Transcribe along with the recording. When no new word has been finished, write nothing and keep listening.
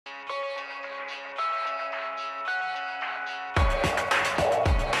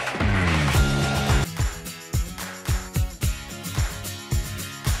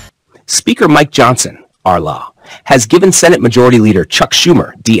Speaker Mike Johnson, R-Law, has given Senate Majority Leader Chuck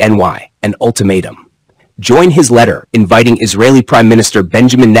Schumer, DNY, an ultimatum. Join his letter inviting Israeli Prime Minister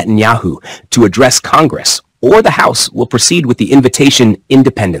Benjamin Netanyahu to address Congress, or the House will proceed with the invitation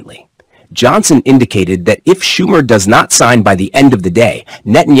independently. Johnson indicated that if Schumer does not sign by the end of the day,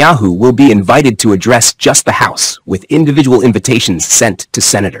 Netanyahu will be invited to address just the House, with individual invitations sent to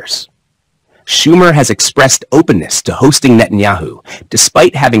senators. Schumer has expressed openness to hosting Netanyahu,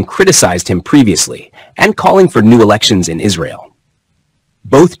 despite having criticized him previously and calling for new elections in Israel.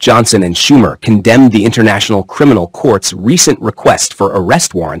 Both Johnson and Schumer condemned the International Criminal Court's recent request for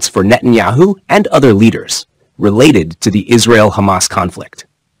arrest warrants for Netanyahu and other leaders related to the Israel-Hamas conflict.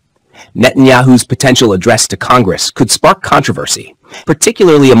 Netanyahu's potential address to Congress could spark controversy,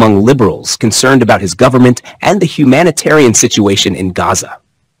 particularly among liberals concerned about his government and the humanitarian situation in Gaza.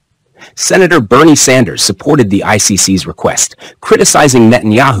 Senator Bernie Sanders supported the ICC's request, criticizing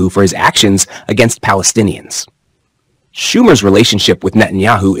Netanyahu for his actions against Palestinians. Schumer's relationship with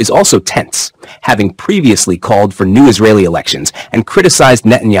Netanyahu is also tense, having previously called for new Israeli elections and criticized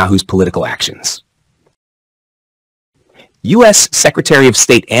Netanyahu's political actions. U.S. Secretary of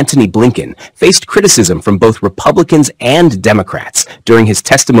State Antony Blinken faced criticism from both Republicans and Democrats during his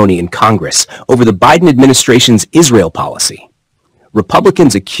testimony in Congress over the Biden administration's Israel policy.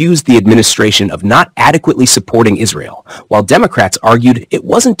 Republicans accused the administration of not adequately supporting Israel, while Democrats argued it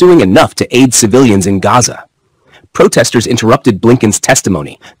wasn't doing enough to aid civilians in Gaza. Protesters interrupted Blinken's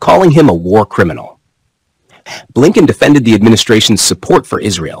testimony, calling him a war criminal. Blinken defended the administration's support for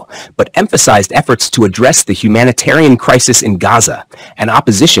Israel, but emphasized efforts to address the humanitarian crisis in Gaza and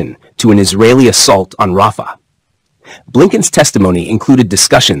opposition to an Israeli assault on Rafah. Blinken's testimony included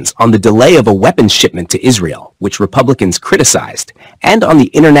discussions on the delay of a weapons shipment to Israel, which Republicans criticized, and on the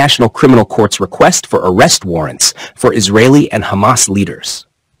International Criminal Court's request for arrest warrants for Israeli and Hamas leaders.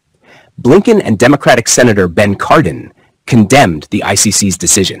 Blinken and Democratic Senator Ben Cardin condemned the ICC's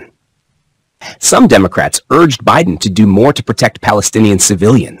decision. Some Democrats urged Biden to do more to protect Palestinian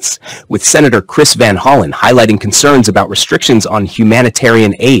civilians, with Senator Chris Van Hollen highlighting concerns about restrictions on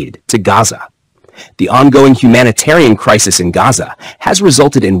humanitarian aid to Gaza. The ongoing humanitarian crisis in Gaza has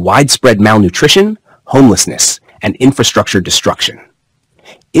resulted in widespread malnutrition, homelessness, and infrastructure destruction.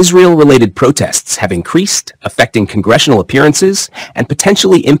 Israel-related protests have increased, affecting congressional appearances and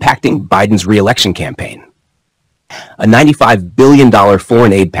potentially impacting Biden's re-election campaign. A $95 billion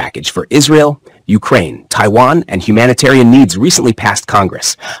foreign aid package for Israel, Ukraine, Taiwan, and humanitarian needs recently passed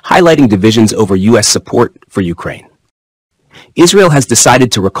Congress, highlighting divisions over U.S. support for Ukraine. Israel has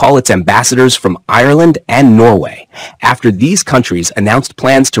decided to recall its ambassadors from Ireland and Norway after these countries announced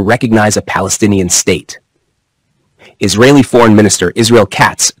plans to recognize a Palestinian state. Israeli Foreign Minister Israel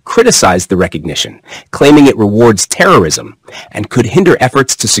Katz criticized the recognition, claiming it rewards terrorism and could hinder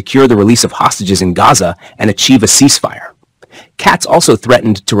efforts to secure the release of hostages in Gaza and achieve a ceasefire. Katz also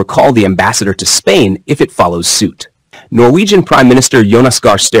threatened to recall the ambassador to Spain if it follows suit. Norwegian Prime Minister Jonas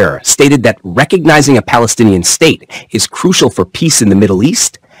Gahr Støre stated that recognizing a Palestinian state is crucial for peace in the Middle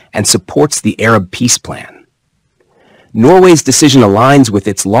East and supports the Arab peace plan. Norway's decision aligns with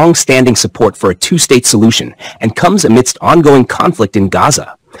its long-standing support for a two-state solution and comes amidst ongoing conflict in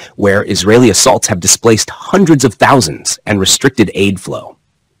Gaza, where Israeli assaults have displaced hundreds of thousands and restricted aid flow.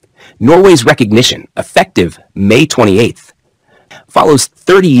 Norway's recognition, effective May 28th, follows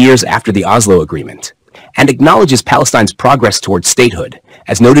 30 years after the Oslo Agreement and acknowledges Palestine's progress towards statehood,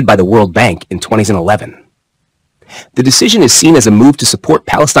 as noted by the World Bank in 2011. The decision is seen as a move to support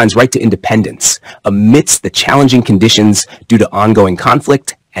Palestine's right to independence amidst the challenging conditions due to ongoing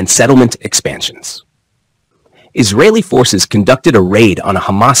conflict and settlement expansions. Israeli forces conducted a raid on a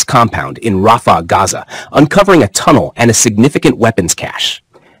Hamas compound in Rafah, Gaza, uncovering a tunnel and a significant weapons cache.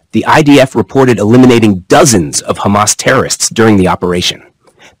 The IDF reported eliminating dozens of Hamas terrorists during the operation.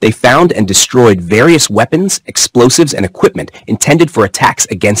 They found and destroyed various weapons, explosives, and equipment intended for attacks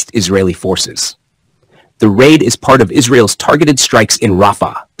against Israeli forces. The raid is part of Israel's targeted strikes in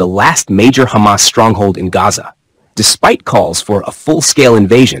Rafah, the last major Hamas stronghold in Gaza. Despite calls for a full-scale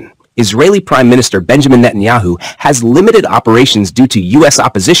invasion, Israeli Prime Minister Benjamin Netanyahu has limited operations due to U.S.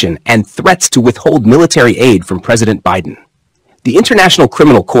 opposition and threats to withhold military aid from President Biden. The International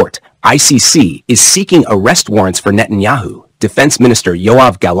Criminal Court, ICC, is seeking arrest warrants for Netanyahu, Defense Minister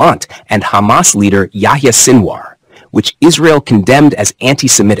Yoav Gallant, and Hamas leader Yahya Sinwar, which Israel condemned as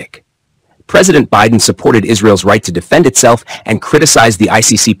anti-Semitic. President Biden supported Israel's right to defend itself and criticized the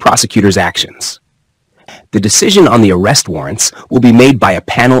ICC prosecutor's actions. The decision on the arrest warrants will be made by a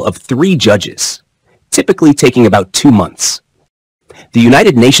panel of 3 judges, typically taking about 2 months. The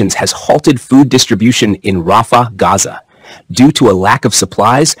United Nations has halted food distribution in Rafah, Gaza, due to a lack of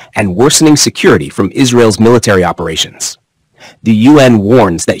supplies and worsening security from Israel's military operations. The UN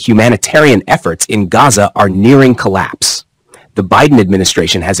warns that humanitarian efforts in Gaza are nearing collapse. The Biden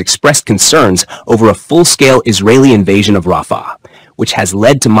administration has expressed concerns over a full-scale Israeli invasion of Rafah, which has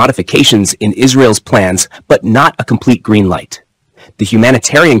led to modifications in Israel's plans, but not a complete green light. The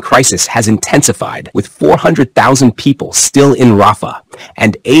humanitarian crisis has intensified, with 400,000 people still in Rafah,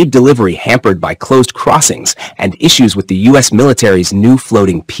 and aid delivery hampered by closed crossings and issues with the U.S. military's new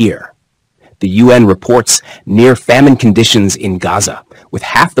floating pier. The UN reports near-famine conditions in Gaza, with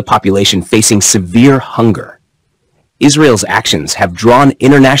half the population facing severe hunger. Israel's actions have drawn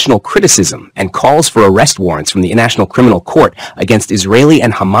international criticism and calls for arrest warrants from the International Criminal Court against Israeli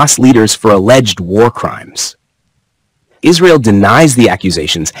and Hamas leaders for alleged war crimes. Israel denies the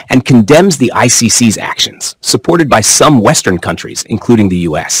accusations and condemns the ICC's actions, supported by some Western countries, including the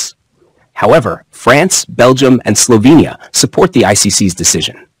U.S. However, France, Belgium, and Slovenia support the ICC's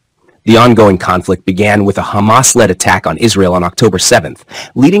decision. The ongoing conflict began with a Hamas-led attack on Israel on October 7th,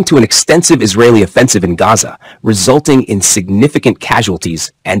 leading to an extensive Israeli offensive in Gaza, resulting in significant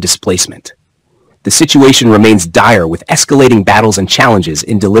casualties and displacement. The situation remains dire, with escalating battles and challenges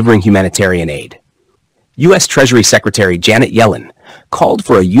in delivering humanitarian aid. U.S. Treasury Secretary Janet Yellen called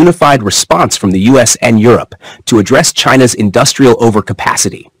for a unified response from the U.S. and Europe to address China's industrial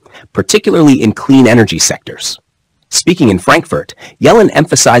overcapacity, particularly in clean energy sectors. Speaking in Frankfurt, Yellen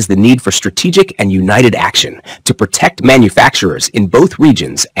emphasized the need for strategic and united action to protect manufacturers in both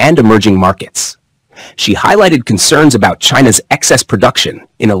regions and emerging markets. She highlighted concerns about China's excess production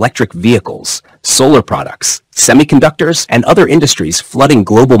in electric vehicles, solar products, semiconductors, and other industries, flooding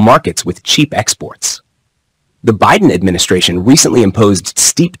global markets with cheap exports. The Biden administration recently imposed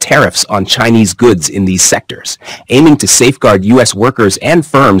steep tariffs on Chinese goods in these sectors, aiming to safeguard U.S. workers and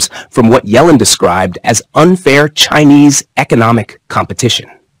firms from what Yellen described as unfair Chinese economic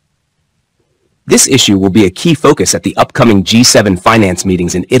competition. This issue will be a key focus at the upcoming G7 finance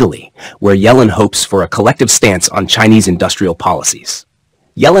meetings in Italy, where Yellen hopes for a collective stance on Chinese industrial policies.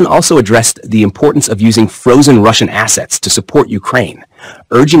 Yellen also addressed the importance of using frozen Russian assets to support Ukraine,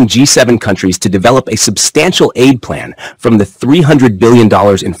 urging G7 countries to develop a substantial aid plan from the $300 billion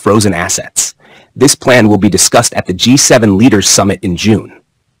in frozen assets. This plan will be discussed at the G7 Leaders Summit in June.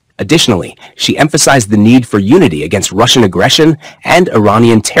 Additionally, she emphasized the need for unity against Russian aggression and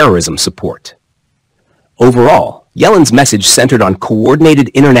Iranian terrorism support. Overall, Yellen's message centered on coordinated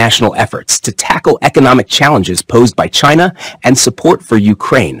international efforts to tackle economic challenges posed by China and support for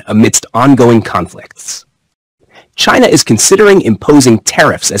Ukraine amidst ongoing conflicts. China is considering imposing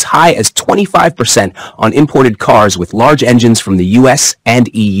tariffs as high as 25% on imported cars with large engines from the US and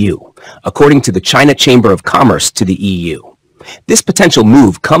EU, according to the China Chamber of Commerce to the EU. This potential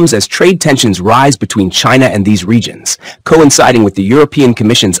move comes as trade tensions rise between China and these regions, coinciding with the European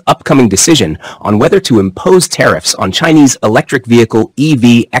Commission's upcoming decision on whether to impose tariffs on Chinese electric vehicle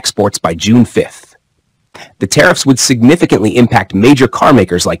EV exports by June 5th. The tariffs would significantly impact major car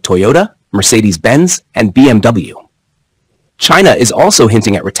makers like Toyota, Mercedes-Benz, and BMW. China is also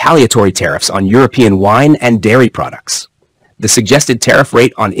hinting at retaliatory tariffs on European wine and dairy products. The suggested tariff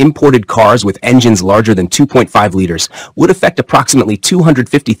rate on imported cars with engines larger than 2.5 liters would affect approximately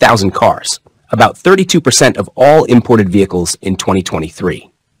 250,000 cars, about 32% of all imported vehicles in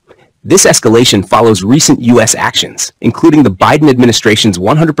 2023. This escalation follows recent U.S. actions, including the Biden administration's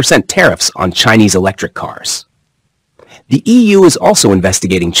 100% tariffs on Chinese electric cars. The EU is also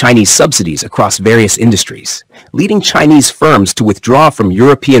investigating Chinese subsidies across various industries, leading Chinese firms to withdraw from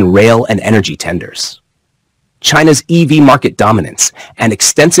European rail and energy tenders. China's EV market dominance and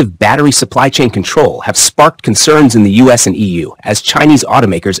extensive battery supply chain control have sparked concerns in the US and EU as Chinese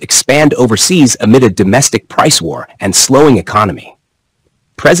automakers expand overseas amid a domestic price war and slowing economy.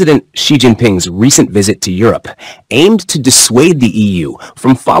 President Xi Jinping's recent visit to Europe aimed to dissuade the EU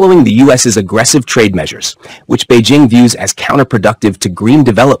from following the US's aggressive trade measures, which Beijing views as counterproductive to green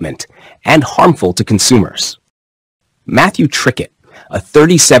development and harmful to consumers. Matthew Trickett, a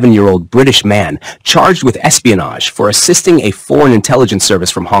 37-year-old British man charged with espionage for assisting a foreign intelligence service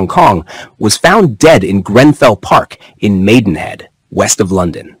from Hong Kong, was found dead in Grenfell Park in Maidenhead, west of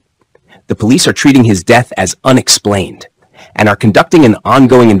London. The police are treating his death as unexplained and are conducting an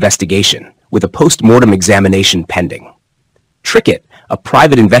ongoing investigation, with a post-mortem examination pending. Trickett, a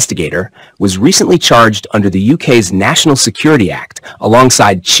private investigator, was recently charged under the UK's National Security Act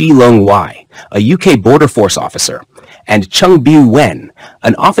alongside Chi Long Wai, a UK Border Force officer, and Chung Biu Wen,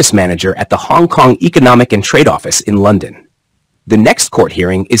 an office manager at the Hong Kong Economic and Trade Office in London. The next court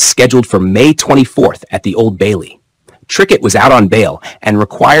hearing is scheduled for May 24th at the Old Bailey. Trickett was out on bail and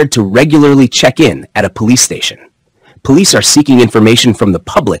required to regularly check in at a police station. Police are seeking information from the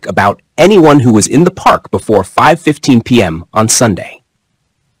public about anyone who was in the park before 5:15 p.m. on Sunday.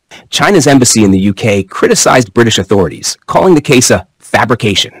 China's embassy in the UK criticized British authorities, calling the case a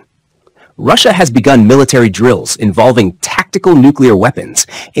fabrication. Russia has begun military drills involving tactical nuclear weapons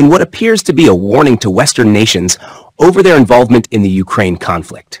in what appears to be a warning to Western nations over their involvement in the Ukraine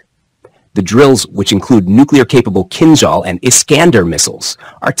conflict. The drills, which include nuclear-capable Kinzhal and Iskander missiles,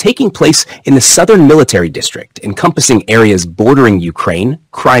 are taking place in the southern military district, encompassing areas bordering Ukraine,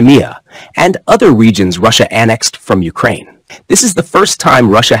 Crimea, and other regions Russia annexed from Ukraine. This is the first time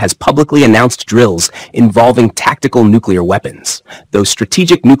Russia has publicly announced drills involving tactical nuclear weapons, though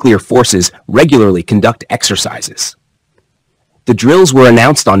strategic nuclear forces regularly conduct exercises. The drills were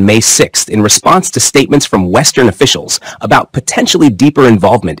announced on May 6th in response to statements from Western officials about potentially deeper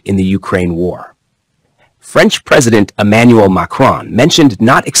involvement in the Ukraine war. French President Emmanuel Macron mentioned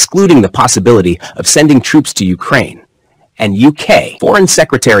not excluding the possibility of sending troops to Ukraine, and UK Foreign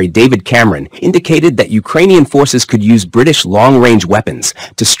Secretary David Cameron indicated that Ukrainian forces could use British long-range weapons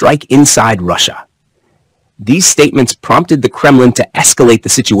to strike inside Russia. These statements prompted the Kremlin to escalate the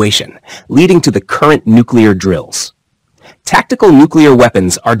situation, leading to the current nuclear drills. Tactical nuclear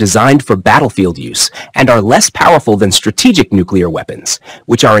weapons are designed for battlefield use and are less powerful than strategic nuclear weapons,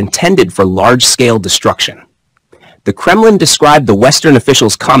 which are intended for large-scale destruction. The Kremlin described the Western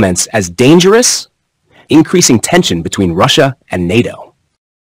officials' comments as dangerous, increasing tension between Russia and NATO.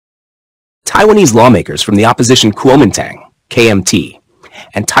 Taiwanese lawmakers from the opposition Kuomintang, KMT,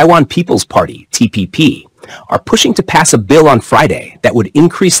 and Taiwan People's Party, TPP, are pushing to pass a bill on Friday that would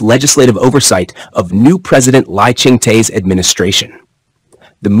increase legislative oversight of new President Lai Ching-te's administration.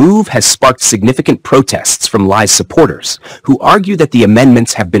 The move has sparked significant protests from Lai's supporters, who argue that the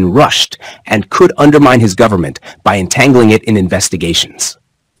amendments have been rushed and could undermine his government by entangling it in investigations.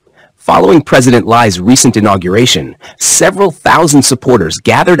 Following President Lai's recent inauguration, several thousand supporters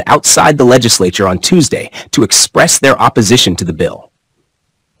gathered outside the legislature on Tuesday to express their opposition to the bill.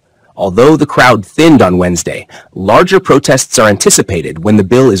 Although the crowd thinned on Wednesday, larger protests are anticipated when the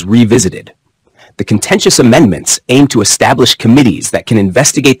bill is revisited. The contentious amendments aim to establish committees that can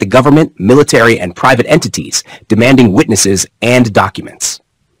investigate the government, military, and private entities, demanding witnesses and documents.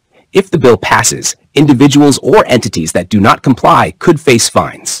 If the bill passes, individuals or entities that do not comply could face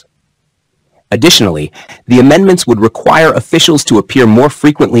fines. Additionally, the amendments would require officials to appear more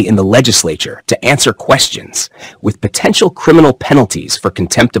frequently in the legislature to answer questions, with potential criminal penalties for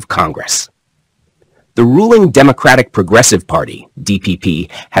contempt of Congress. The ruling Democratic Progressive Party,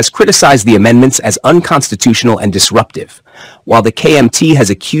 DPP, has criticized the amendments as unconstitutional and disruptive, while the KMT has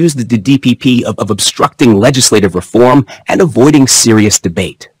accused the DPP of obstructing legislative reform and avoiding serious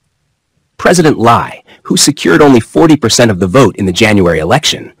debate. President Lai, who secured only 40% of the vote in the January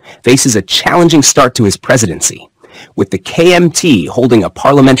election, faces a challenging start to his presidency, with the KMT holding a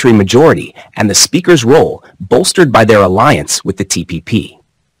parliamentary majority and the Speaker's role bolstered by their alliance with the TPP.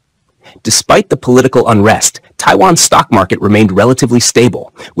 Despite the political unrest, Taiwan's stock market remained relatively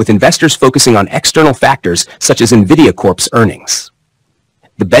stable, with investors focusing on external factors such as Nvidia Corp's earnings.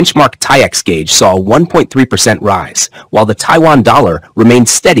 The benchmark TAIEX gauge saw a 1.3% rise, while the Taiwan dollar remained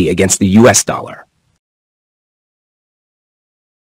steady against the US dollar.